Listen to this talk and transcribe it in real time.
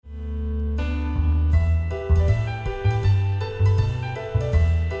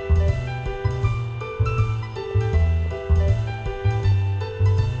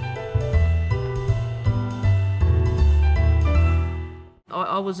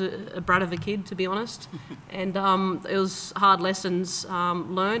was a brat of a kid, to be honest, and it was hard lessons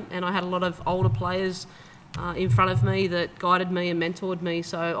learnt, and I had a lot of older players in front of me that guided me and mentored me,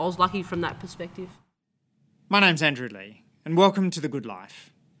 so I was lucky from that perspective. My name's Andrew Lee, and welcome to The Good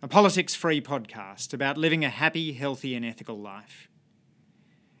Life, a politics-free podcast about living a happy, healthy and ethical life.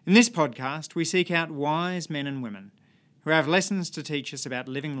 In this podcast, we seek out wise men and women who have lessons to teach us about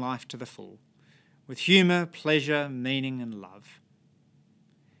living life to the full, with humour, pleasure, meaning and love.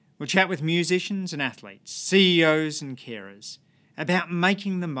 We'll chat with musicians and athletes, CEOs and carers, about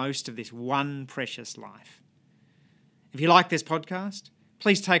making the most of this one precious life. If you like this podcast,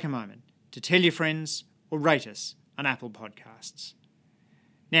 please take a moment to tell your friends or rate us on Apple Podcasts.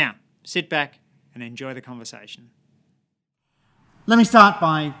 Now, sit back and enjoy the conversation. Let me start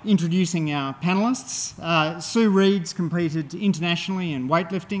by introducing our panellists. Sue Read's competed internationally in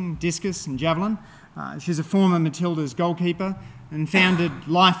weightlifting, discus and javelin. She's a former Matildas goalkeeper and founded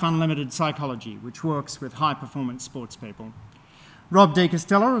Life Unlimited Psychology, which works with high-performance sports people. Rob de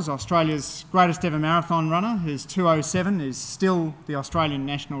Castella is Australia's greatest ever marathon runner, whose 2:07 is still the Australian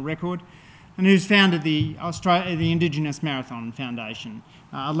national record, and who's founded the Indigenous Marathon Foundation,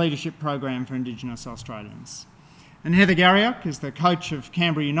 a leadership program for Indigenous Australians. And Heather Garriock is the coach of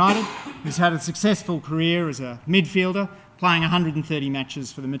Canberra United, who's had a successful career as a midfielder, playing 130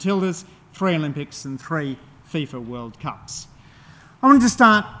 matches for the Matildas, 3 Olympics and 3 FIFA World Cups. I wanted to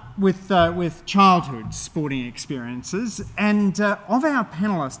start with childhood sporting experiences, and of our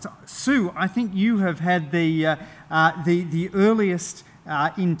panellists, Sue, I think you have had the earliest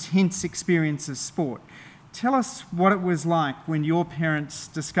intense experience of sport. Tell us what it was like when your parents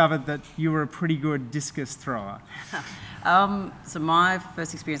discovered that you were a pretty good discus thrower. So my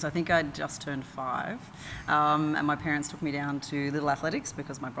first experience, I think I'd just turned 5, and my parents took me down to Little Athletics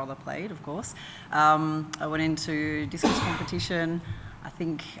because my brother played, of course. I went into discus competition. I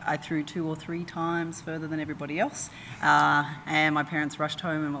think I threw 2 or 3 times further than everybody else, and my parents rushed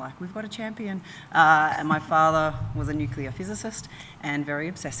home and were like, "We've got a champion." And my father was a nuclear physicist and very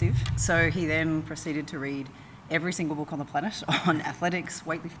obsessive, so he then proceeded to read every single book on the planet on athletics,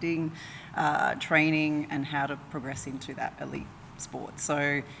 weightlifting, training, and how to progress into that elite sport.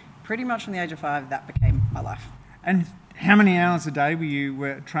 So pretty much from the age of 5, that became my life. And how many hours a day were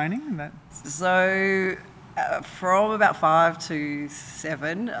you training in that? So from about 5 to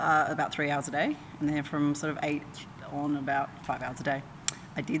 7, about 3 hours a day, and then from sort of 8 on about 5 hours a day.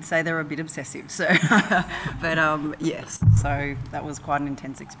 I did say they were a bit obsessive, so but yes, so that was quite an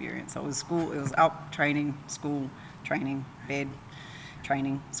intense experience. So it was up, training, school, training, bed,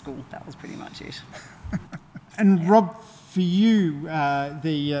 training, school. That was pretty much it. And yeah. Rob, for you,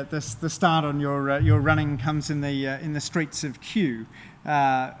 the start on your running comes in the streets of Kew.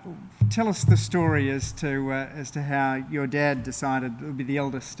 Tell us the story as to how your dad decided to be the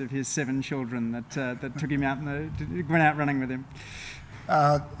eldest of his 7 children that took him out and went out running with him.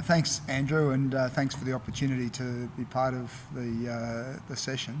 Thanks, Andrew, and thanks for the opportunity to be part of the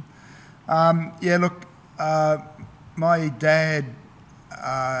session. My dad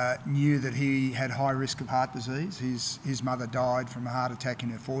knew that he had high risk of heart disease. His mother died from a heart attack in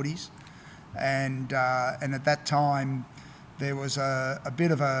her 40s, and at that time there was a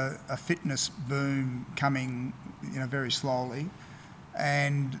bit of a fitness boom coming, very slowly.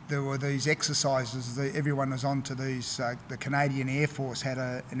 And there were these exercises that everyone was onto these. The Canadian Air Force had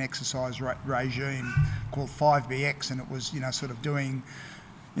an exercise regime called 5BX, and it was, sort of doing,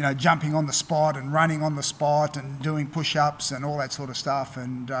 jumping on the spot and running on the spot and doing push-ups and all that sort of stuff.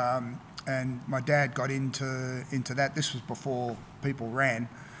 And my dad got into that. This was before people ran.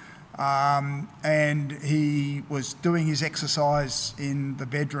 And he was doing his exercise in the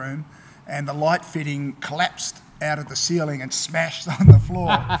bedroom, and the light fitting collapsed out of the ceiling and smashed on the floor.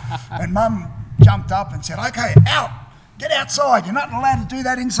 And Mum jumped up and said, "Okay, out, get outside. You're not allowed to do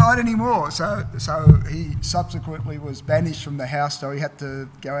that inside anymore." So he subsequently was banished from the house, so he had to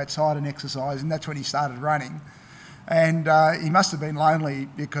go outside and exercise, and that's when he started running. And he must have been lonely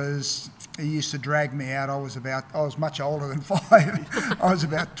because he used to drag me out. I was much older than 5. I was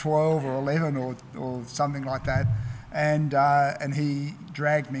about 12 or 11 or something like that. And he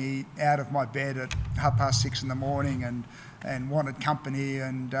dragged me out of my bed at 6:30 in the morning and wanted company,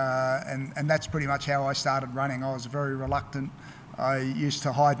 and that's pretty much how I started running. I was very reluctant. I used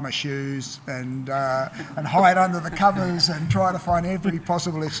to hide my shoes and hide under the covers and try to find every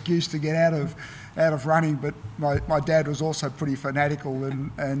possible excuse to get out of running. But my dad was also pretty fanatical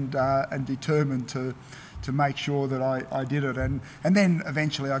and determined to make sure that I did it. And then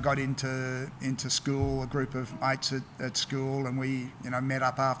eventually I got into school, a group of mates at school, and we met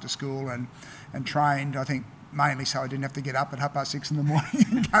up after school and trained. I think mainly so I didn't have to get up at 6:30 in the morning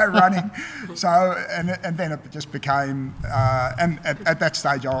and go running. So, and then it just became, and at that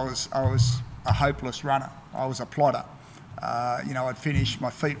stage I was a hopeless runner. I was a plodder. I'd finish, my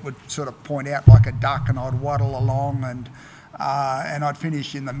feet would sort of point out like a duck, and I'd waddle along, and I'd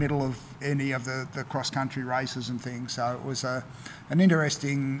finish in the middle of any of the cross-country races and things. So it was an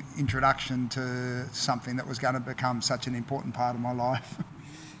interesting introduction to something that was going to become such an important part of my life.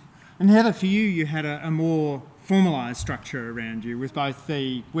 And Heather, for you had a more formalised structure around you with both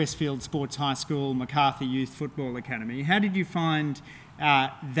the Westfield Sports High School, MacArthur Youth Football Academy. How did you find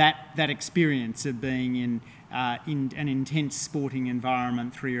that experience of being in an intense sporting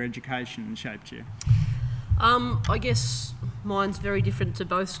environment through your education shaped you? I guess mine's very different to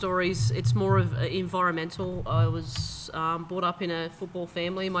both stories. It's more of environmental. I was brought up in a football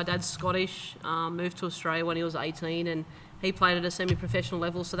family. My dad's Scottish, moved to Australia when he was 18, and he played at a semi-professional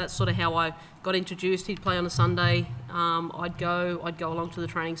level, so that's sort of how I got introduced. He'd play on a Sunday. I'd go along to the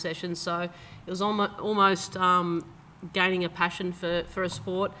training sessions. So it was almost gaining a passion for a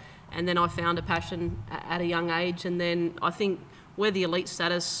sport, and then I found a passion at a young age. And then I think where the elite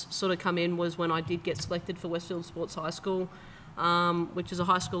status sort of come in was when I did get selected for Westfield Sports High School, which is a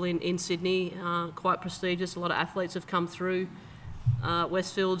high school in Sydney, quite prestigious. A lot of athletes have come through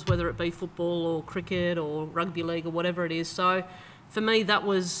Westfields, whether it be football or cricket or rugby league or whatever it is. So for me, that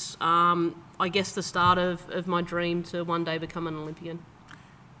was, I guess, the start of my dream to one day become an Olympian.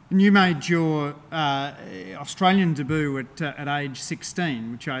 And you made your Australian debut at age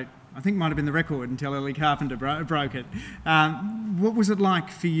 16, which I think might have been the record until Ellie Carpenter broke it. What was it like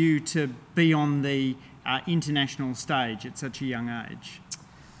for you to be on the international stage at such a young age?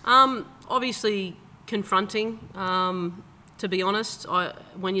 Obviously confronting. To be honest,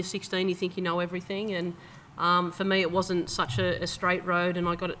 when you're 16, you think you know everything, and for me, it wasn't such a straight road. And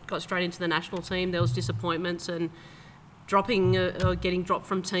I got straight into the national team. There was disappointments and getting dropped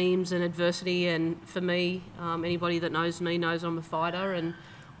from teams and adversity. And for me, anybody that knows me knows I'm a fighter. And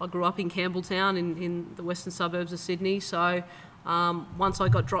I grew up in Campbelltown in the western suburbs of Sydney. So once I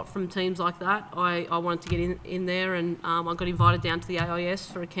got dropped from teams like that, I wanted to get in there, and I got invited down to the AIS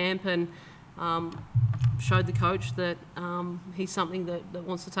for a camp, and showed the coach that he's something that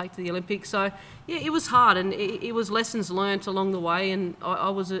wants to take to the Olympics. So yeah, it was hard, and it was lessons learnt along the way, and I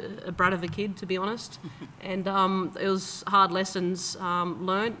was a brat of a kid, to be honest. And it was hard lessons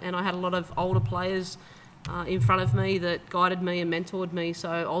learnt, and I had a lot of older players in front of me that guided me and mentored me, so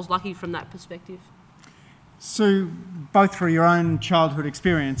I was lucky from that perspective. So both through your own childhood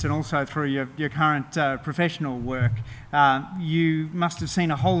experience and also through your current professional work, you must have seen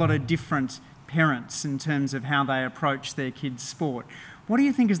a whole lot of different parents in terms of how they approach their kids' sport. What do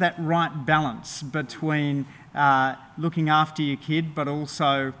you think is that right balance between looking after your kid but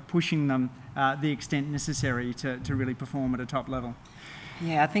also pushing them the extent necessary to really perform at a top level?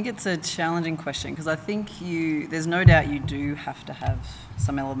 Yeah, I think it's a challenging question, because I think there's no doubt you do have to have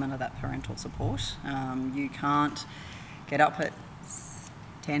some element of that parental support. You can't get up at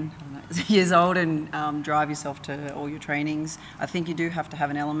 10 years old and drive yourself to all your trainings. I think you do have to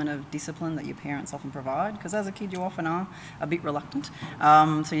have an element of discipline that your parents often provide, because as a kid you often are a bit reluctant.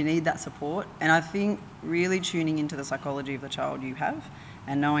 So you need that support. And I think really tuning into the psychology of the child you have,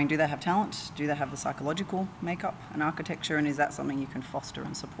 and knowing, do they have talent? Do they have the psychological makeup and architecture? And is that something you can foster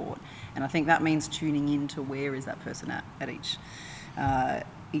and support? And I think that means tuning into where is that person at each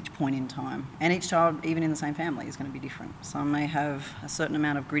point in time. And each child, even in the same family, is going to be different. Some may have a certain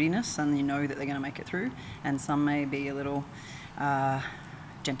amount of grittiness and you know that they're going to make it through, and some may be a little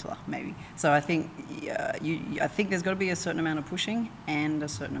gentler, maybe. So I think I think there's got to be a certain amount of pushing and a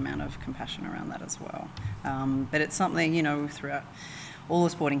certain amount of compassion around that as well. But it's something, throughout all the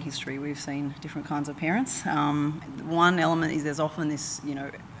sporting history, we've seen different kinds of parents. One element is there's often this,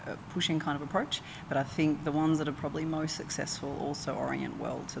 pushing kind of approach, but I think the ones that are probably most successful also orient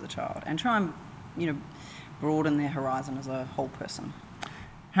well to the child and try and, broaden their horizon as a whole person.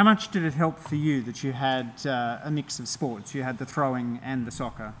 How much did it help for you that you had a mix of sports? You had the throwing and the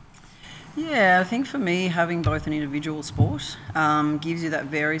soccer. Yeah, I think for me, having both an individual sport gives you that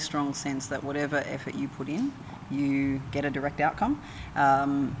very strong sense that whatever effort you put in, you get a direct outcome.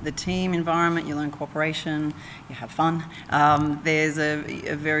 The team environment, you learn cooperation, you have fun. There's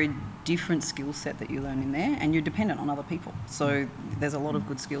a very different skill set that you learn in there, and you're dependent on other people. So there's a lot of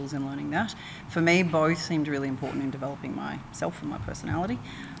good skills in learning that. For me, both seemed really important in developing myself and my personality.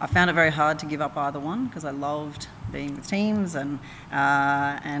 I found it very hard to give up either one, because I loved being with teams, and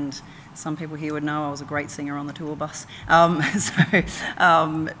some people here would know I was a great singer on the tour bus.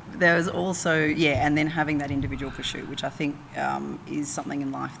 There was also, and then having that individual pursuit, which I think is something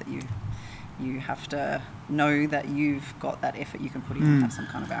in life that you you have to know that you've got that effort you can put in and have some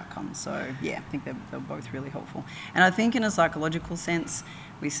kind of outcome. So yeah, I think they're both really helpful. And I think in a psychological sense,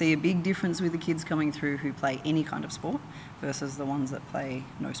 we see a big difference with the kids coming through who play any kind of sport versus the ones that play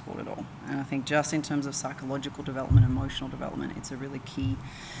no sport at all. And I think just in terms of psychological development, emotional development, it's a really key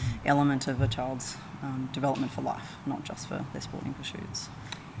element of a child's development for life, not just for their sporting pursuits.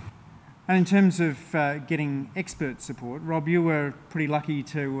 And in terms of getting expert support, Rob, you were pretty lucky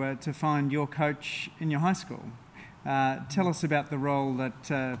to find your coach in your high school. Tell us about the role that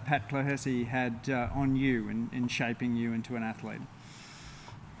Pat Clohessy had on you in shaping you into an athlete.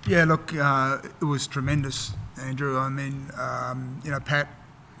 Yeah, look, it was tremendous, Andrew. I mean, Pat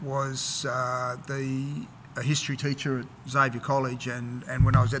was a history teacher at Xavier College, and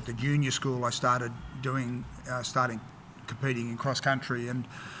when I was at the junior school, I started competing in cross country, and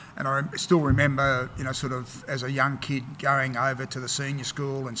I still remember, sort of as a young kid going over to the senior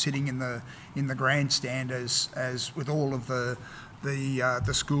school and sitting in the grandstand as with all of the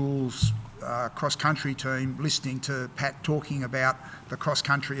school's cross country team, listening to Pat talking about the cross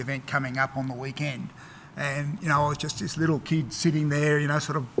country event coming up on the weekend. And I was just this little kid sitting there,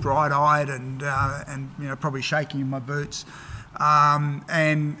 sort of bright-eyed and probably shaking in my boots.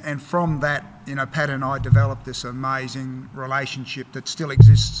 And from that, Pat and I developed this amazing relationship that still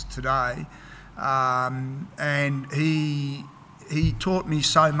exists today. And he taught me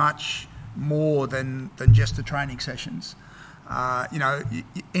so much more than just the training sessions.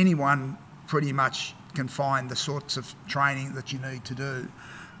 Anyone pretty much can find the sorts of training that you need to do.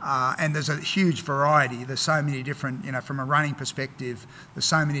 And there's a huge variety. There's so many different, from a running perspective, there's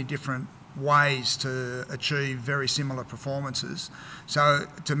so many different ways to achieve very similar performances. So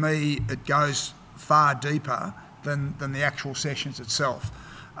to me, it goes far deeper than the actual sessions itself.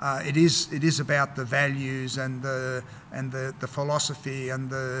 It is about the values and the philosophy and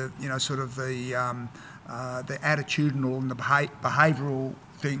the the attitudinal and the behavioural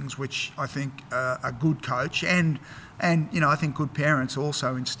things which I think a good coach and I think good parents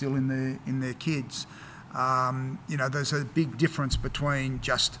also instill in their kids. There's a big difference between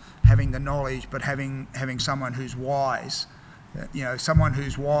just having the knowledge but having someone who's wise. Someone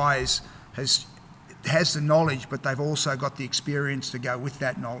who's wise has the knowledge, but they've also got the experience to go with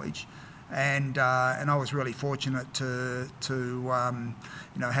that knowledge. And I was really fortunate to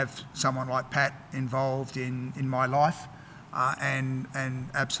have someone like Pat involved in my life, and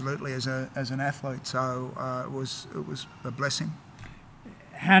absolutely as an athlete. So it was a blessing.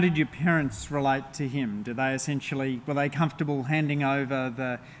 How did your parents relate to him? Were they comfortable handing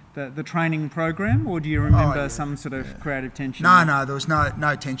over the training program, or do you remember some sort of creative tension? No, there was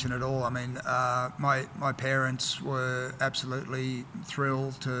no tension at all. I mean, my parents were absolutely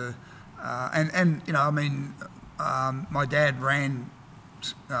thrilled to, my dad ran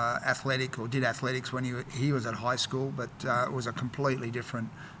did athletics when he was at high school, but it was a completely different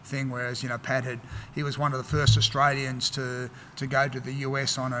thing. Whereas Pat he was one of the first Australians to go to the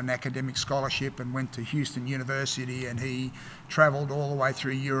US on an academic scholarship and went to Houston University, and he travelled all the way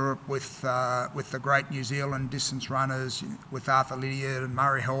through Europe with the great New Zealand distance runners, with Arthur Lydiard and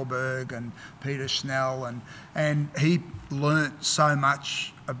Murray Hellberg and Peter Schnell, and he learnt so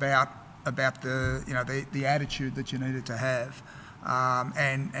much about the attitude that you needed to have.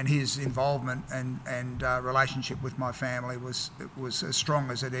 And his involvement and relationship with my family was as strong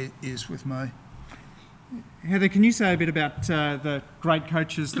as it is with me. Heather, can you say a bit about the great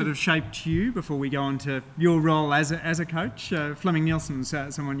coaches that have shaped you before we go on to your role as a coach? Fleming Nielsen's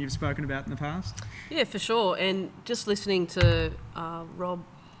someone you've spoken about in the past. Yeah, for sure. And just listening to Rob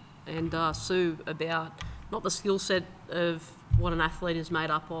and Sue about not the skill set of what an athlete is made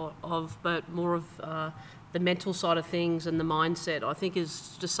up of, but more of the mental side of things and the mindset, I think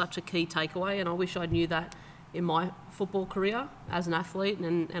is just such a key takeaway. And I wish I knew that in my football career as an athlete,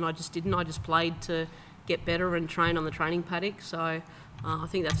 and I just didn't. I just played to get better and train on the training paddock. So I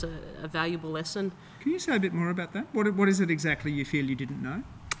think that's a valuable lesson. Can you say a bit more about that? What is it exactly you feel you didn't know?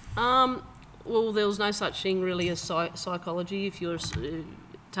 Well, there was no such thing really as psychology. If you're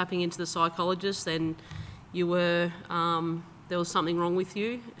tapping into the psychologist, then you were... there was something wrong with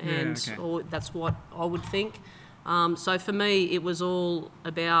you, or that's what I would think. So for me, it was all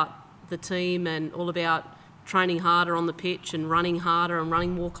about the team and all about training harder on the pitch and running harder and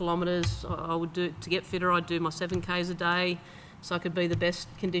running more kilometres. I would do to get fitter. I'd do my 7Ks a day, so I could be the best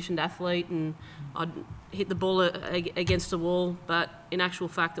conditioned athlete, and I'd hit the ball against the wall. But in actual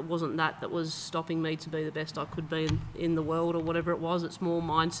fact, it wasn't that was stopping me to be the best I could be in the world or whatever it was. It's more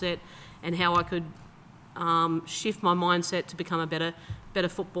mindset and how I could shift my mindset to become a better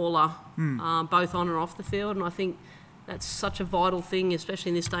footballer, both on and off the field. And I think that's such a vital thing, especially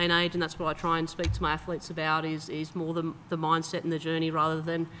in this day and age, and that's what I try and speak to my athletes about is more the mindset and the journey rather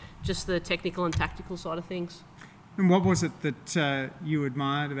than just the technical and tactical side of things. And what was it that you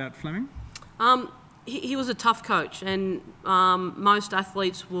admired about Fleming? He was a tough coach, and most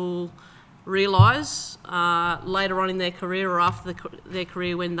athletes will realise later on in their career or after their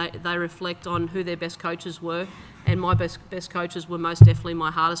career when they reflect on who their best coaches were. And my best coaches were most definitely my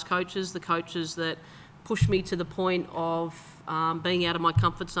hardest coaches, the coaches that pushed me to the point of being out of my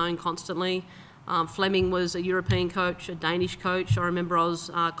comfort zone constantly. Fleming was a European coach, a Danish coach. I remember I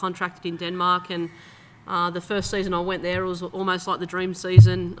was contracted in Denmark, and the first season I went there, it was almost like the dream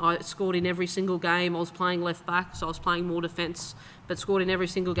season. I scored in every single game. I was playing left back, so I was playing more defence, but scored in every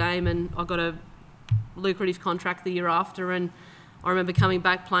single game, and I got a lucrative contract the year after. And I remember coming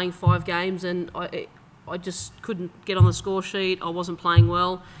back, playing 5 games, and I just couldn't get on the score sheet. I wasn't playing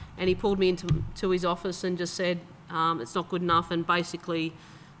well, and he pulled me into his office and just said, it's not good enough, and basically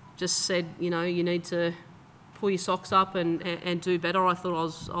just said, you need to pull your socks up and do better. I thought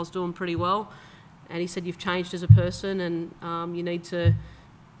I was doing pretty well. And he said, you've changed as a person, and you need to,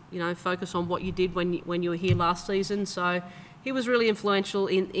 focus on what you did when you were here last season. So he was really influential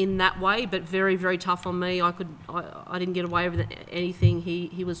in that way, but very, very tough on me. I didn't get away with anything.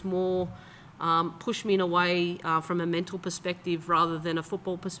 He was more pushed me in a way from a mental perspective rather than a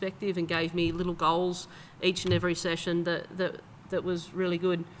football perspective, and gave me little goals each and every session that was really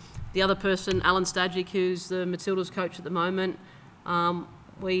good. The other person, Alan Stajic, who's the Matildas coach at the moment,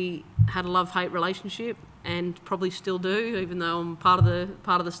 we had a love-hate relationship, and probably still do, even though I'm part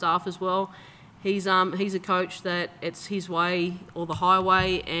of the staff as well. He's a coach that it's his way or the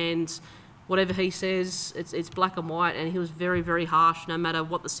highway, and whatever he says, it's black and white. And he was very, very harsh, no matter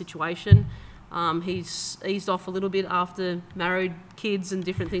what the situation. He's eased off a little bit after married, kids, and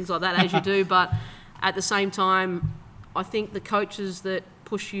different things like that, as you do. But at the same time, I think the coaches that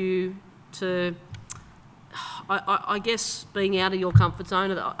push you to, I guess, being out of your comfort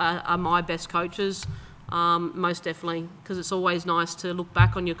zone are my best coaches, most definitely, because it's always nice to look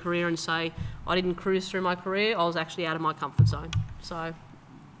back on your career and say, I didn't cruise through my career, I was actually out of my comfort zone. So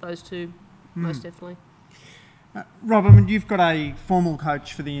those two, most definitely. Rob, you've got a formal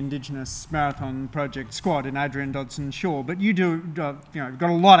coach for the Indigenous Marathon Project squad in Adrian Dodson-Shaw, but you got a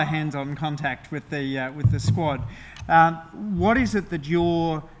lot of hands-on contact with the squad. What is it that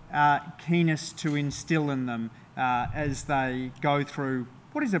you're keenest to instill in them as they go through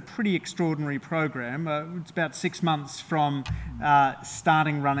what is a pretty extraordinary program? It's about 6 months from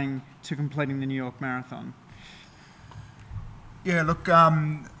starting running to completing the New York Marathon. Yeah, look,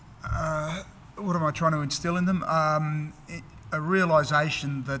 what am I trying to instill in them? A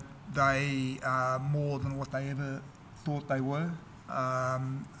realisation that they are more than what they ever thought they were.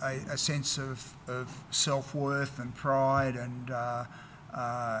 A sense of self-worth and pride, and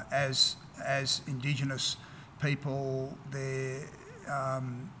as Indigenous people, they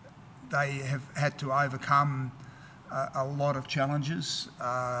have had to overcome a lot of challenges,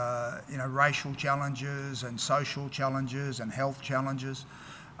 racial challenges and social challenges and health challenges.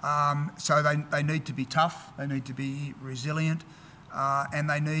 So they need to be tough, they need to be resilient, and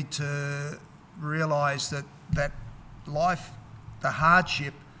they need to realise that life, the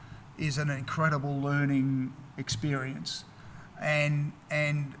hardship, is an incredible learning experience, and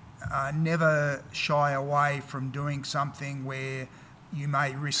never shy away from doing something where you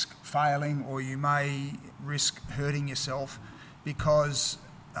may risk failing or you may risk hurting yourself, because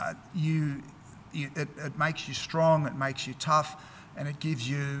it makes you strong, it makes you tough, and it gives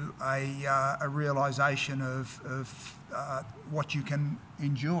you a realisation of what you can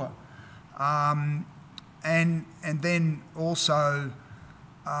endure. And then also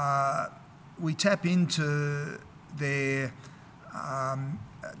we tap into their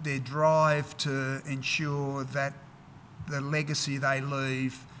drive to ensure that the legacy they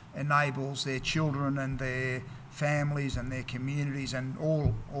leave enables their children and their families and their communities and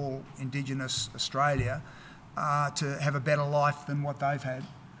all Indigenous Australia to have a better life than what they've had.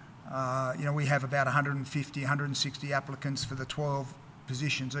 We have about 150, 160 applicants for the 12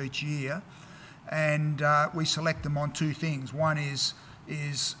 positions each year, and we select them on 2 things. One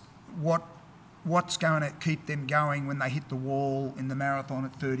is what's going to keep them going when they hit the wall in the marathon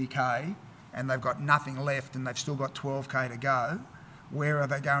at 30k and they've got nothing left and they've still got 12k to go. Where are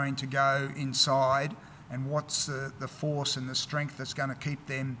they going to go inside, and what's the force and the strength that's going to keep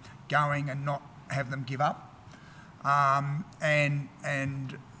them going and not have them give up? And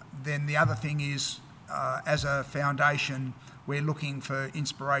then the other thing is, as a foundation, we're looking for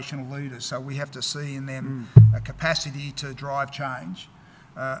inspirational leaders. So we have to see in them a capacity to drive change,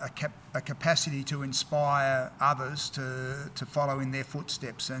 a capacity to inspire others to follow in their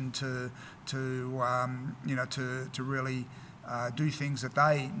footsteps and to really do things that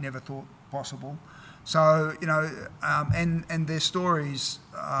they never thought possible. So and their stories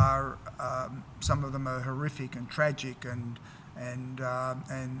are some of them are horrific and tragic, and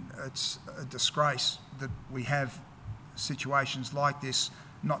it's a disgrace that we have situations like this,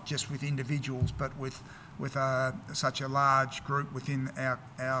 not just with individuals but with such a large group within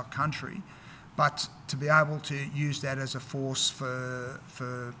our country. But to be able to use that as a force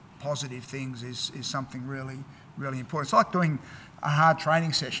for positive things is something really, really important. It's like doing a hard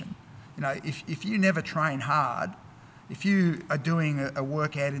training session. If you never train hard, if you are doing a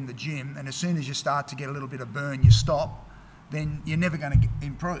workout in the gym and as soon as you start to get a little bit of burn, you stop, then you're never going to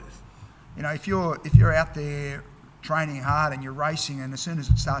improve. If you're out there training hard and you're racing and as soon as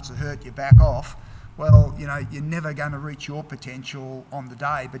it starts to hurt, you back off, well, you're never going to reach your potential on the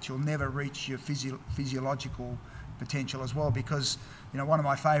day, but you'll never reach your physiological potential as well, because, one of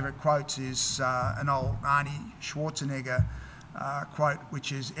my favourite quotes is an old Arnie Schwarzenegger quote,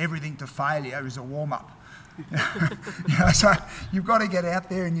 which is, everything to failure is a warm-up. So you've got to get out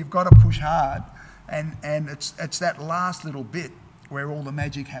there and you've got to push hard, and it's that last little bit where all the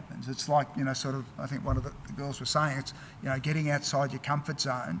magic happens. It's like, sort of, I think one of the girls was saying, it's, getting outside your comfort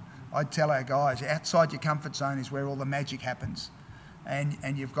zone. I'd tell our guys, outside your comfort zone is where all the magic happens,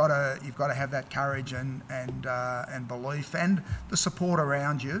 and you've got to have that courage and belief and the support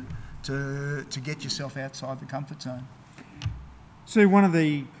around you to get yourself outside the comfort zone. So one of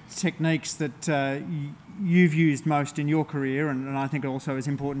the techniques that you've used most in your career, and I think also is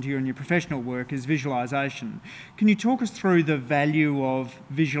important to you in your professional work, is visualisation. Can you talk us through the value of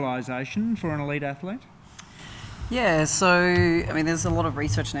visualisation for an elite athlete? Yeah, so there's a lot of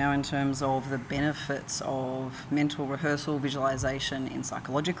research now in terms of the benefits of mental rehearsal, visualisation in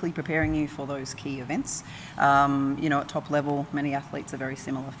psychologically preparing you for those key events. At top level, many athletes are very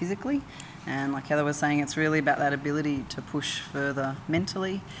similar physically, and like Heather was saying, it's really about that ability to push further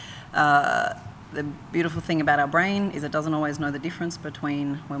mentally. The beautiful thing about our brain is it doesn't always know the difference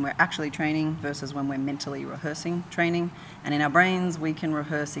between when we're actually training versus when we're mentally rehearsing training. And in our brains, we can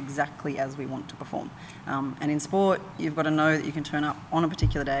rehearse exactly as we want to perform. And in sport, you've got to know that you can turn up on a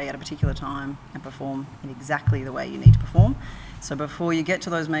particular day at a particular time and perform in exactly the way you need to perform. So before you get to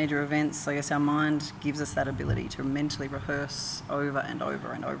those major events, I guess our mind gives us that ability to mentally rehearse over and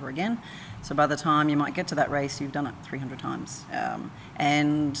over and over again. So by the time you might get to that race, you've done it 300 times.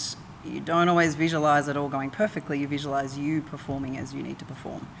 And you don't always visualise it all going perfectly. You visualise you performing as you need to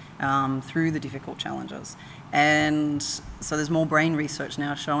perform through the difficult challenges. And so there's more brain research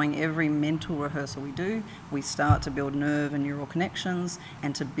now showing every mental rehearsal we do, we start to build nerve and neural connections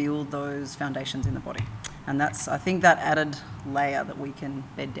and to build those foundations in the body. And that's, I think, that added layer that we can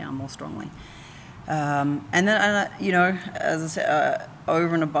bed down more strongly. And then, as I said,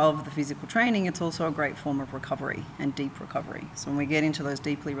 over and above the physical training, it's also a great form of recovery and deep recovery. So when we get into those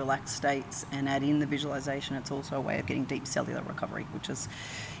deeply relaxed states and add in the visualization, it's also a way of getting deep cellular recovery, which is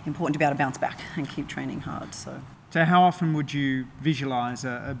important to be able to bounce back and keep training hard. So how often would you visualise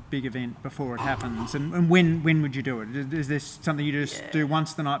a big event before it happens, and when would you do it? Is this something you just do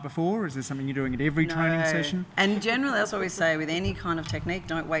once the night before, or is this something you're doing at every training session? And generally, that's what we say with any kind of technique,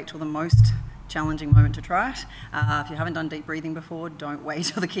 don't wait till the most challenging moment to try it. If you haven't done deep breathing before, don't wait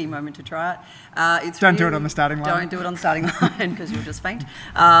till the key moment to try it. Don't do it on the starting line. Don't do it on the starting line because you'll just faint.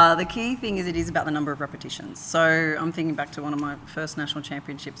 The key thing is it is about the number of repetitions. So I'm thinking back to one of my first national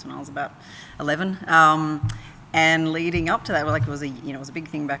championships when I was about 11. And leading up to that, it was a big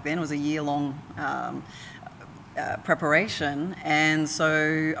thing back then. It was a year-long preparation, and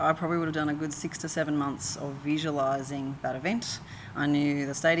so I probably would have done a good 6 to 7 months of visualising that event. I knew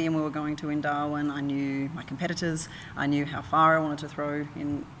the stadium we were going to in Darwin, I knew my competitors, I knew how far I wanted to throw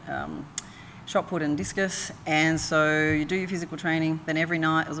in shot put and discus, and so you do your physical training, then every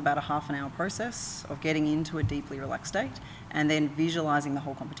night it was about a half an hour process of getting into a deeply relaxed state and then visualising the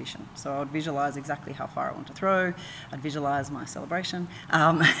whole competition. So I would visualise exactly how far I want to throw, I'd visualise my celebration,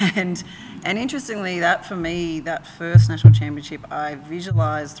 and interestingly, that for me, that first national championship, I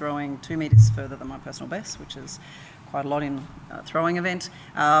visualised throwing 2 metres further than my personal best, which is quite a lot in a throwing event,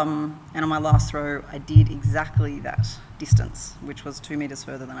 and on my last throw I did exactly that distance, which was 2 metres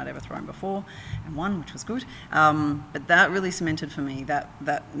further than I'd ever thrown before, and won, which was good, but that really cemented for me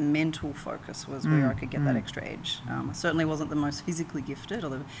that mental focus was where I could get that extra edge. I certainly wasn't the most physically gifted,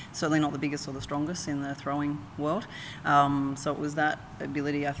 or certainly not the biggest or the strongest in the throwing world, so it was that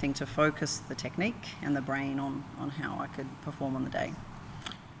ability, I think, to focus the technique and the brain on how I could perform on the day.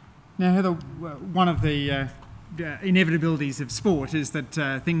 Now, Heather, one of the inevitabilities of sport is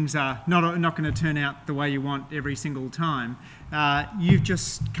that things are not going to turn out the way you want every single time. You've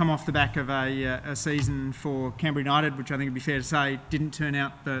just come off the back of a season for Canberra United, which I think would be fair to say didn't turn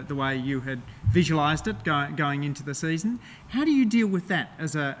out the way you had visualised it going into the season. How do you deal with that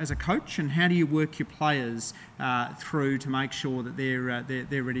as a coach, and how do you work your players through to make sure that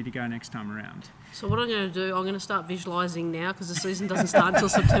they're ready to go next time around? So what I'm going to do, I'm going to start visualising now, because the season doesn't start until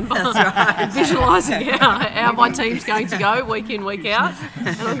September. That's right. Visualising how my team's going to go week in, week out, and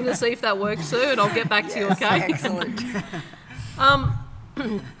I'm going to see if that works, Sue, and I'll get back to you, okay? Excellent.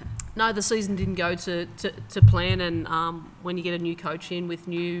 No, the season didn't go to plan, and when you get a new coach in with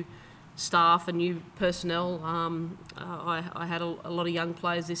new staff and new personnel, I had a lot of young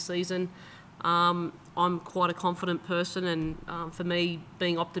players this season. I'm quite a confident person, and for me,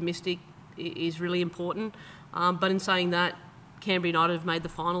 being optimistic is really important. But in saying that, Canberra United have made the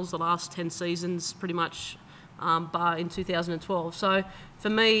finals the last 10 seasons, pretty much, bar in 2012. So for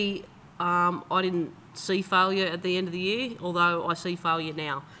me, I didn't see failure at the end of the year, although I see failure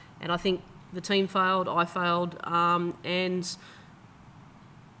now. And I think the team failed, I failed, and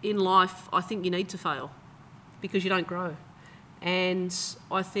in life, I think you need to fail because you don't grow. And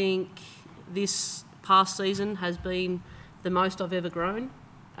I think this past season has been the most I've ever grown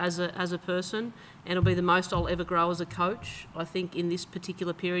as a person, and it'll be the most I'll ever grow as a coach, I think, in this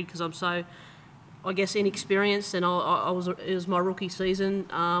particular period, because I'm so, I guess, inexperienced, and it was my rookie season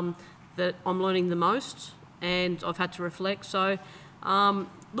that I'm learning the most, and I've had to reflect. So,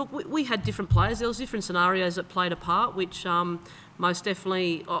 look, we had different players. There was different scenarios that played a part, which most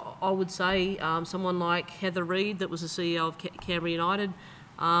definitely, I would say, someone like Heather Read, that was the CEO of Canberra United,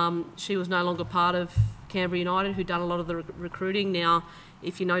 she was no longer part of Canberra United, who'd done a lot of the recruiting. Now,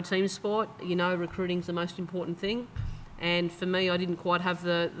 if you know team sport, you know recruiting's the most important thing. And for me, I didn't quite have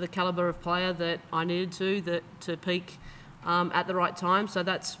the calibre of player that I needed to peak at the right time. So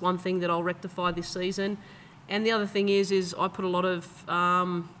that's one thing that I'll rectify this season. And the other thing is I put a lot of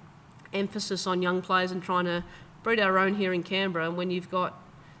emphasis on young players and trying to breed our own here in Canberra. And when you've got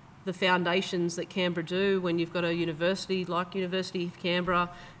the foundations that Canberra do, when you've got a university like University of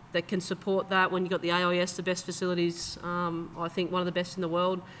Canberra that can support that, when you've got the AIS, the best facilities, I think one of the best in the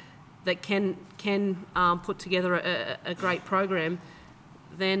world, that can put together a great program,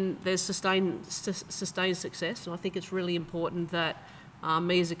 then there's sustained success. And I think it's really important that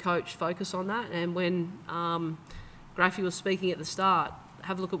me as a coach focus on that. And when Graffy was speaking at the start,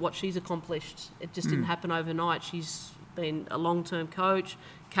 have a look at what she's accomplished. It just didn't happen overnight. She's been a long-term coach,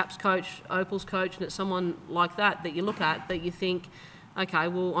 Caps coach, Opal's coach, and it's someone like that you look at, that you think, okay,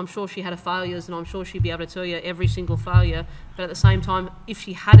 well, I'm sure she had her failures, and I'm sure she'd be able to tell you every single failure, but at the same time, if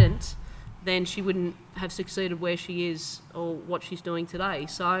she hadn't, then she wouldn't have succeeded where she is or what she's doing today.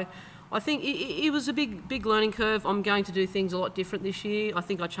 So I think it was a big learning curve. I'm going to do things a lot different this year. I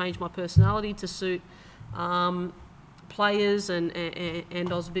think I changed my personality to suit players, and I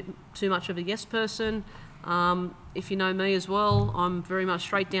was a bit too much of a yes person. If you know me as well, I'm very much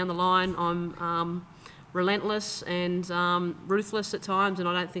straight down the line. I'm relentless and ruthless at times, and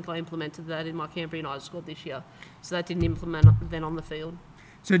I don't think I implemented that in my Canberra United squad this year. So that didn't implement then on the field.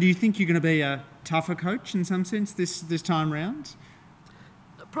 So do you think you're going to be a tougher coach in some sense this time round?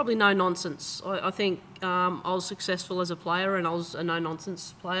 Probably no nonsense. I think I was successful as a player, and I was a no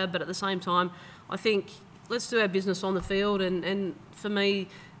nonsense player, but at the same time, I think let's do our business on the field, and for me,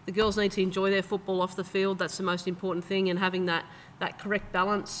 the girls need to enjoy their football off the field. That's the most important thing, and having that correct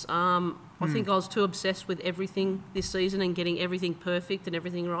balance. I think I was too obsessed with everything this season and getting everything perfect and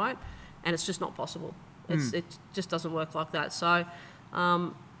everything right, and it's just not possible. It just doesn't work like that. So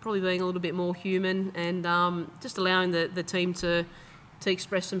probably being a little bit more human, and just allowing the team to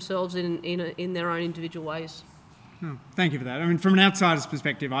express themselves in their own individual ways. Oh, thank you for that. I mean, from an outsider's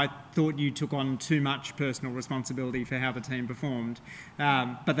perspective, I thought you took on too much personal responsibility for how the team performed,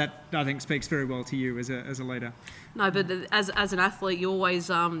 but that, I think, speaks very well to you as a leader. No, but as an athlete, you always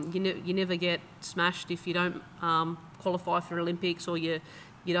you never get smashed if you don't qualify for Olympics, or you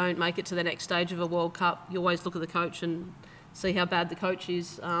don't make it to the next stage of a World Cup. You always look at the coach and see how bad the coach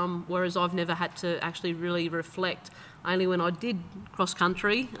is, whereas I've never had to actually really reflect. Only when I did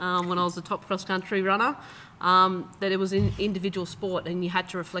cross-country, when I was the top cross-country runner, that it was an individual sport and you had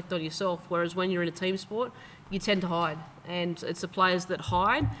to reflect on yourself, whereas when you're in a team sport, you tend to hide. And it's the players that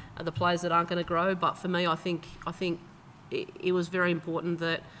hide are the players that aren't going to grow. But for me, I think it was very important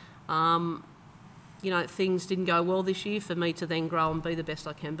that, things didn't go well this year for me to then grow and be the best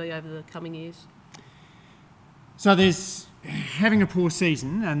I can be over the coming years. So there's having a poor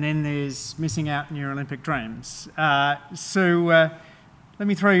season, and then there's missing out on your Olympic dreams. So let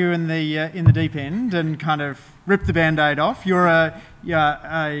me throw you in the deep end and kind of rip the Band-Aid off. You're a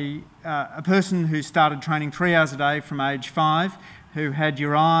person who started training 3 hours a day from age 5, who had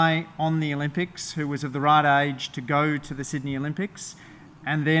your eye on the Olympics, who was of the right age to go to the Sydney Olympics,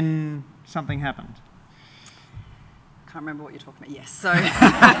 and then something happened. Can't remember what you're talking about. Yes. So,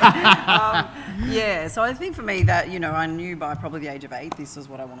 so I think for me that, I knew by probably the age of 8 this was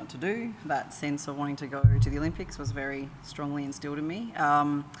what I wanted to do. That sense of wanting to go to the Olympics was very strongly instilled in me.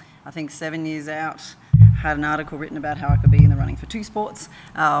 I think 7 years out, had an article written about how I could be in the running for 2 sports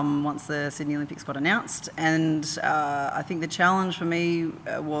once the Sydney Olympics got announced. And I think the challenge for me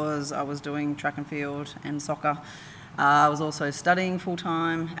was I was doing track and field and soccer. I was also studying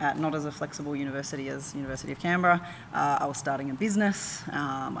full-time at not as a flexible university as University of Canberra. I was starting a business.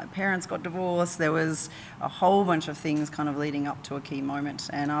 My parents got divorced. There was a whole bunch of things kind of leading up to a key moment.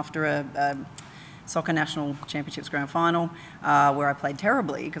 And after a Soccer National Championships Grand Final, where I played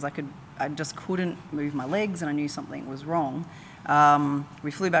terribly because I just couldn't move my legs and I knew something was wrong, we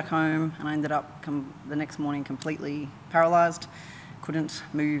flew back home and I ended up the next morning completely paralysed. Couldn't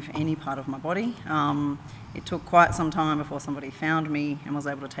move any part of my body. It took quite some time before somebody found me and was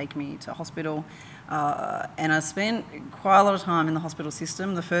able to take me to hospital. And I spent quite a lot of time in the hospital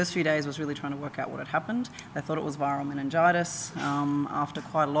system. The first few days was really trying to work out what had happened. They thought it was viral meningitis. After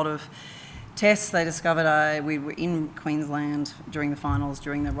quite a lot of tests, they discovered we were in Queensland during the finals,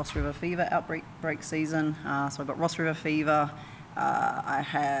 during the Ross River fever outbreak season. So I got Ross River fever. I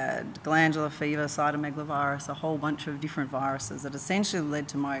had glandular fever, cytomegalovirus, a whole bunch of different viruses that essentially led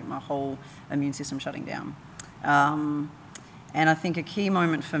to my whole immune system shutting down. And I think a key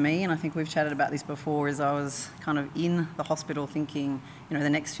moment for me, and I think we've chatted about this before, is I was kind of in the hospital thinking, the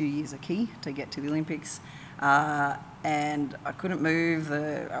next few years are key to get to the Olympics. And I couldn't move.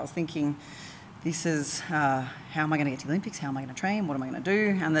 I was thinking, this is, how am I going to get to the Olympics? How am I going to train? What am I going to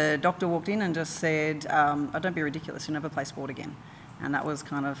do? And the doctor walked in and just said, oh, don't be ridiculous, you'll never play sport again. And that was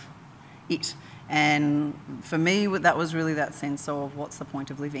kind of it. And for me, that was really that sense of what's the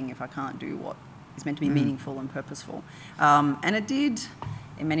point of living if I can't do what is meant to be meaningful and purposeful. And it did,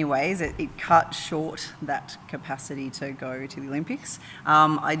 in many ways, it cut short that capacity to go to the Olympics.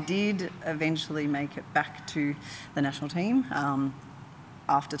 I did eventually make it back to the national team.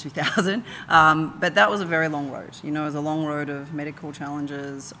 After 2000, but that was a very long road. It was a long road of medical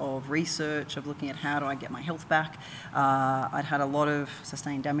challenges, of research, of looking at how do I get my health back. I'd had a lot of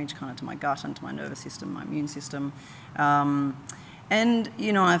sustained damage kind of to my gut and to my nervous system, my immune system. And,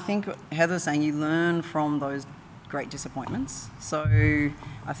 I think Heather was saying you learn from those great disappointments. So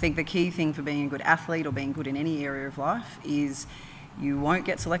I think the key thing for being a good athlete or being good in any area of life is you won't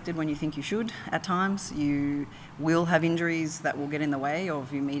get selected when you think you should at times. You will have injuries that will get in the way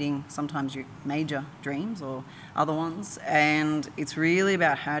of you meeting sometimes your major dreams or other ones. And it's really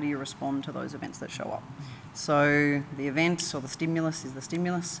about how do you respond to those events that show up. So the event or the stimulus is the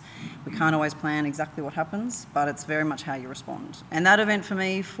stimulus. We can't always plan exactly what happens, but it's very much how you respond. And that event for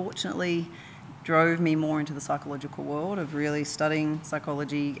me, fortunately, drove me more into the psychological world of really studying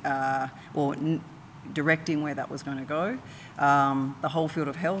psychology directing where that was going to go, the whole field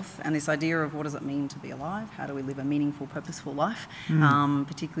of health and this idea of what does it mean to be alive, how do we live a meaningful, purposeful life,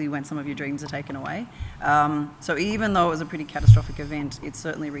 particularly when some of your dreams are taken away. So even though it was a pretty catastrophic event, it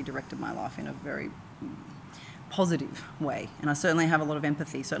certainly redirected my life in a very positive way. And I certainly have a lot of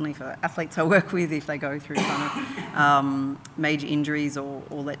empathy, certainly for athletes I work with if they go through kind of major injuries or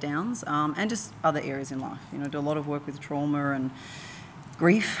letdowns, and just other areas in life. Do a lot of work with trauma and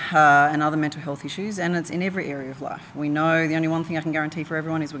grief and other mental health issues, and it's in every area of life. We know the only one thing I can guarantee for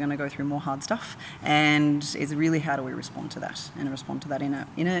everyone is we're going to go through more hard stuff, and it's really how do we respond to that, and respond to that in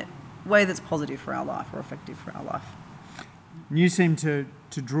a way that's positive for our life or effective for our life. You seem to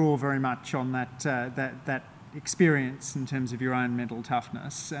draw very much on that experience in terms of your own mental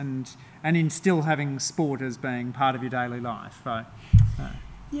toughness, and in still having sport as being part of your daily life.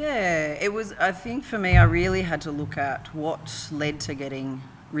 Yeah, it was, I think for me, I really had to look at what led to getting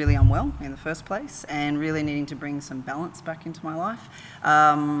really unwell in the first place and really needing to bring some balance back into my life.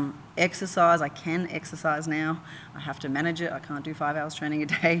 Exercise, I can exercise now. I have to manage it. I can't do 5 hours training a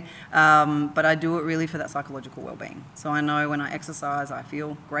day, but I do it really for that psychological well-being. So I know when I exercise, I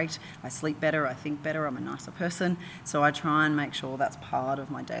feel great. I sleep better. I think better. I'm a nicer person. So I try and make sure that's part of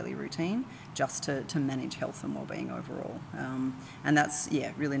my daily routine, just to manage health and well-being overall. And that's,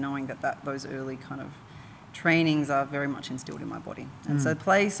 really knowing that those early kind of trainings are very much instilled in my body. And so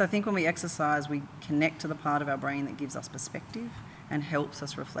I think when we exercise, we connect to the part of our brain that gives us perspective and helps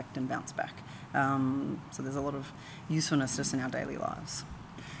us reflect and bounce back. So there's a lot of usefulness just in our daily lives.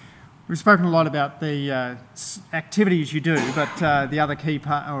 We've spoken a lot about the activities you do, but the other key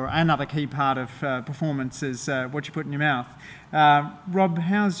part, or another key part of performance is what you put in your mouth. Rob,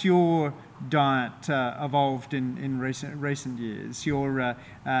 how's your diet evolved in recent years? You're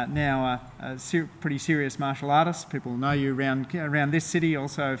now a pretty serious martial artist. People know you around this city.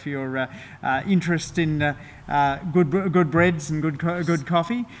 Also, for your interest in good breads and good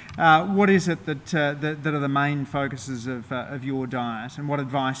coffee. What is it that are the main focuses of your diet, and what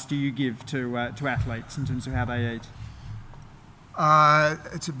advice do you give to athletes in terms of how they eat?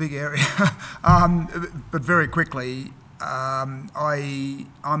 It's a big area, but very quickly. I'm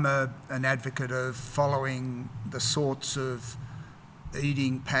an advocate of following the sorts of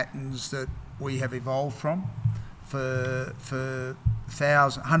eating patterns that we have evolved from. For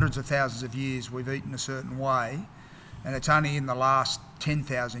hundreds of thousands of years, we've eaten a certain way, and it's only in the last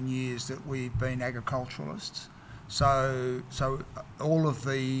 10,000 years that we've been agriculturalists. So all of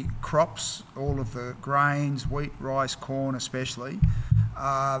the crops, all of the grains, wheat, rice, corn especially,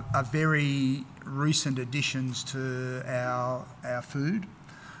 are very recent additions to our food.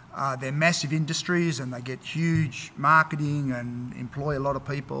 They're massive industries, and they get huge marketing and employ a lot of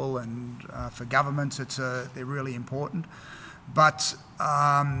people, and for governments they're really important. But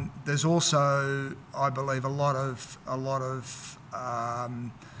there's also, I believe, a lot of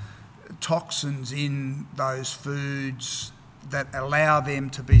toxins in those foods that allow them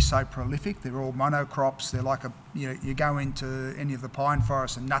to be so prolific. They're all monocrops. They're like you go into any of the pine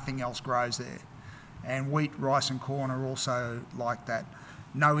forests and nothing else grows there. And wheat, rice and corn are also like that.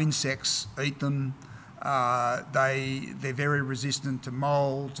 No insects eat them. They're very resistant to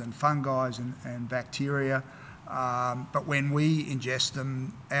molds and fungi and bacteria. But when we ingest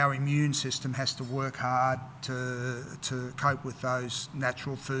them, our immune system has to work hard to cope with those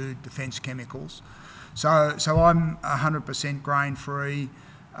natural food defence chemicals. So I'm 100% grain-free.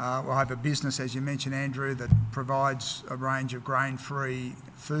 I have a business, as you mentioned, Andrew, that provides a range of grain-free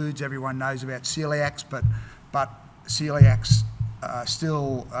foods. Everyone knows about celiacs, but celiacs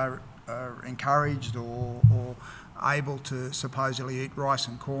still are encouraged or able to supposedly eat rice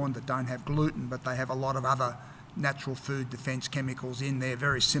and corn that don't have gluten, but they have a lot of other natural food defence chemicals in there,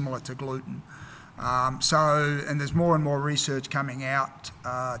 very similar to gluten. And there's more and more research coming out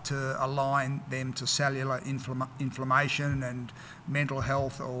to align them to cellular inflammation and mental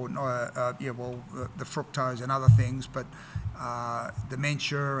health, or the fructose and other things, but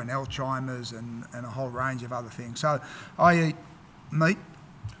dementia and Alzheimer's and a whole range of other things. So I eat meat,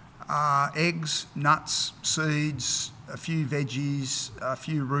 eggs, nuts, seeds, a few veggies, a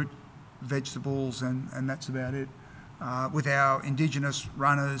few root vegetables, and that's about it. With our Indigenous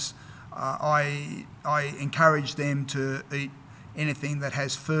runners, I encourage them to eat anything that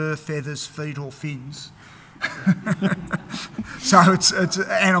has fur, feathers, feet or fins. So it's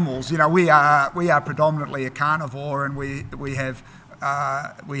animals. We are predominantly a carnivore, and we have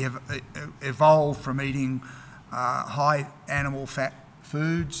evolved from eating high animal fat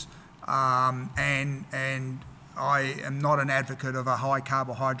foods, and I am not an advocate of a high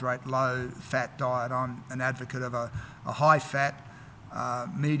carbohydrate, low fat diet. I'm an advocate of a high fat,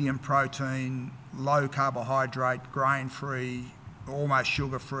 medium protein, low carbohydrate, grain-free, almost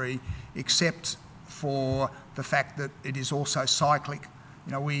sugar-free, except for the fact that it is also cyclic.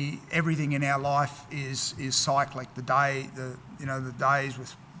 Everything in our life is cyclic. The days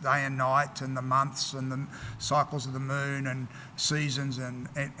with day and night, and the months and the cycles of the moon and seasons and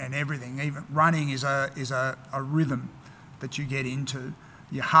everything. Even running is a rhythm that you get into.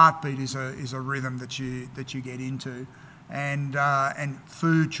 Your heartbeat is a rhythm that you get into. And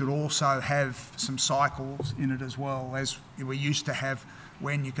food should also have some cycles in it as well, as we used to have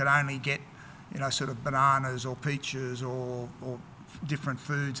when you could only get, sort of bananas or peaches or different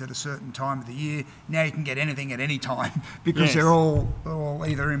foods at a certain time of the year. Now you can get anything at any time because they're all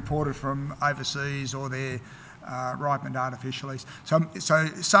either imported from overseas or they're ripened artificially. So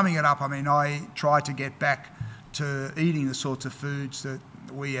summing it up, I try to get back to eating the sorts of foods that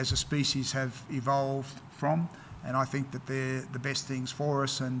we as a species have evolved from, and I think that they're the best things for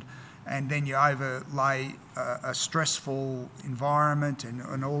us. And then you overlay a stressful environment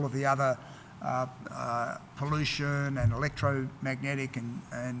and all of the other pollution and electromagnetic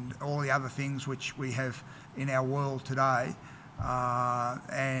and all the other things which we have in our world today,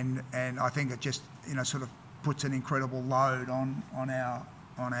 and I think it just sort of puts an incredible load on our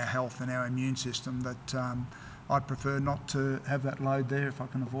health and our immune system that I'd prefer not to have that load there if I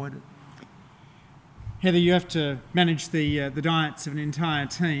can avoid it. Heather, you have to manage the diets of an entire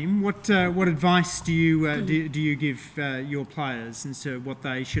team. What advice do you give your players as to what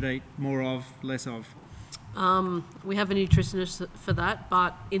they should eat more of, less of? We have a nutritionist for that,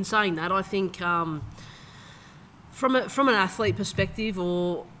 but in saying that, I think from an athlete perspective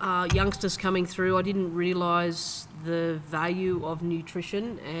or youngsters coming through, I didn't realise the value of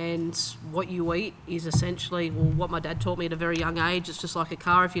nutrition, and what you eat is essentially, what my dad taught me at a very young age. It's just like a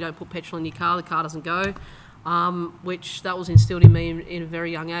car. If you don't put petrol in your car, the car doesn't go, which that was instilled in me in a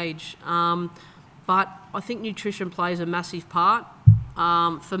very young age. But I think nutrition plays a massive part.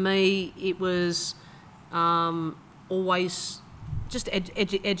 For me, it was always just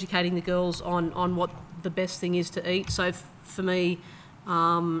educating the girls on what the best thing is to eat. So for me,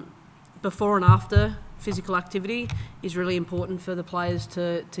 before and after physical activity is really important for the players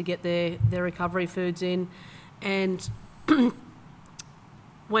to get their recovery foods in. And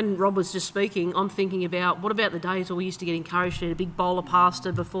when Rob was just speaking, I'm thinking about, what about the days where we used to get encouraged to eat a big bowl of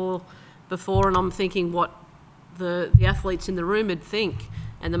pasta before, and I'm thinking what the athletes in the room would think,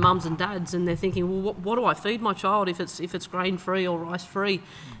 and the mums and dads, and they're thinking, well, what do I feed my child if it's grain free or rice free?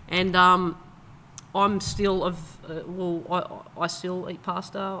 And I'm still I still eat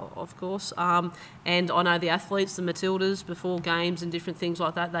pasta, of course, and I know the athletes, the Matildas, before games and different things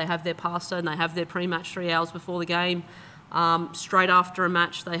like that, they have their pasta and they have their pre-match 3 hours before the game. Straight after a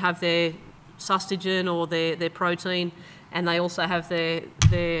match, they have their sustagen or their protein, and they also have their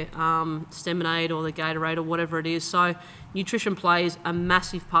Steminade or the Gatorade or whatever it is. So nutrition plays a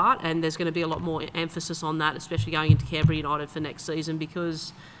massive part, and there's going to be a lot more emphasis on that, especially going into Canberra United for next season,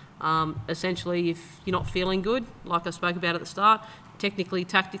 because essentially, if you're not feeling good, like I spoke about at the start, technically,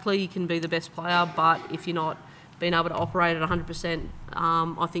 tactically, you can be the best player, but if you're not being able to operate at 100%,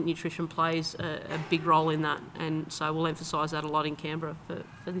 I think nutrition plays a big role in that, and so we'll emphasise that a lot in Canberra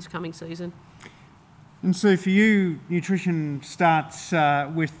for this coming season. And so for you, nutrition starts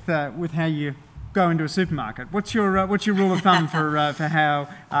with how you go into a supermarket. What's your rule of thumb for how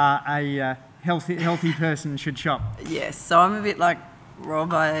a healthy person should shop? Yes, so I'm a bit like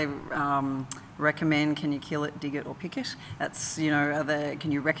Rob. I recommend, can you kill it, dig it, or pick it? That's,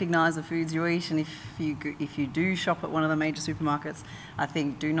 can you recognise the foods you eat? And if you do shop at one of the major supermarkets, I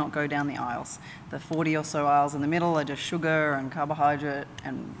think do not go down the aisles. The 40 or so aisles in the middle are just sugar and carbohydrate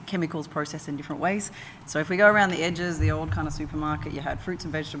and chemicals processed in different ways. So if we go around the edges, the old kind of supermarket, you had fruits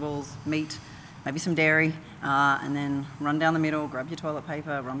and vegetables, meat, maybe some dairy, and then run down the middle, grab your toilet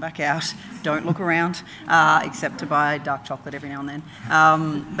paper, run back out. Don't look around, except to buy dark chocolate every now and then.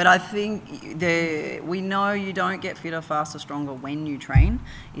 But I think we know you don't get fitter, faster, stronger when you train.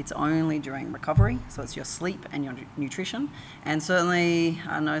 It's only during recovery, so it's your sleep and your nutrition. And certainly,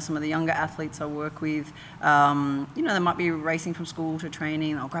 I know some of the younger athletes I work with, they might be racing from school to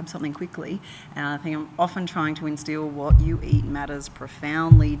training, they'll grab something quickly. And I think I'm often trying to instill what you eat matters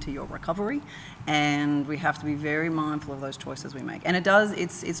profoundly to your recovery. And we have to be very mindful of those choices we make. And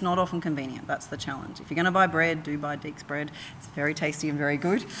it's not often convenient. That's the challenge. If you're going to buy bread, do buy Deeks bread. It's very tasty and very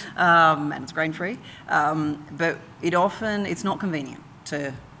good, and it's grain-free. But it's not convenient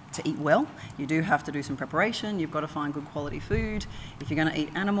to eat well. You do have to do some preparation. You've got to find good quality food. If you're going to eat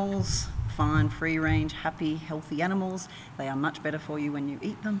animals, find free-range, happy, healthy animals. They are much better for you when you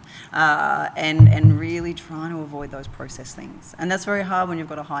eat them. And really trying to avoid those processed things. And that's very hard when you've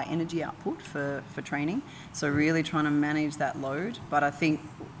got a high energy output for training. So really trying to manage that load. But I think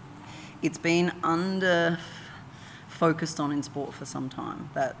it's been focused on in sport for some time,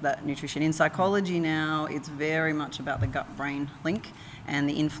 that nutrition. In psychology now, it's very much about the gut-brain link and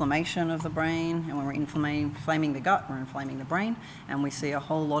the inflammation of the brain. And when we're inflaming the gut, we're inflaming the brain. And we see a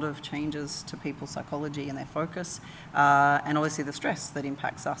whole lot of changes to people's psychology and their focus. And obviously the stress that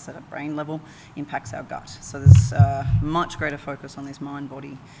impacts us at a brain level impacts our gut. So there's much greater focus on this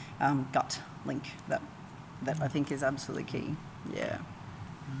mind-body gut link that I think is absolutely key. Yeah.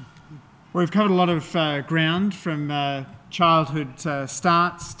 Well, we've covered a lot of ground, from childhood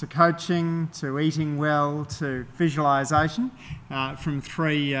starts to coaching to eating well to visualisation, from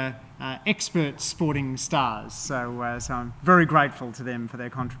three expert sporting stars. So I'm very grateful to them for their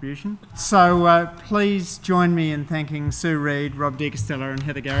contribution. So please join me in thanking Sue Read, Rob de Castella and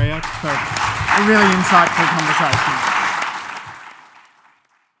Heather Garriock for a really insightful conversation.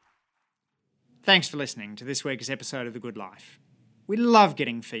 Thanks for listening to this week's episode of The Good Life. We love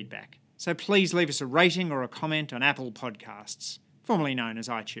getting feedback. So please leave us a rating or a comment on Apple Podcasts, formerly known as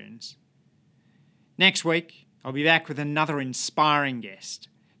iTunes. Next week, I'll be back with another inspiring guest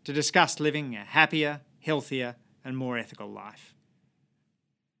to discuss living a happier, healthier, and more ethical life.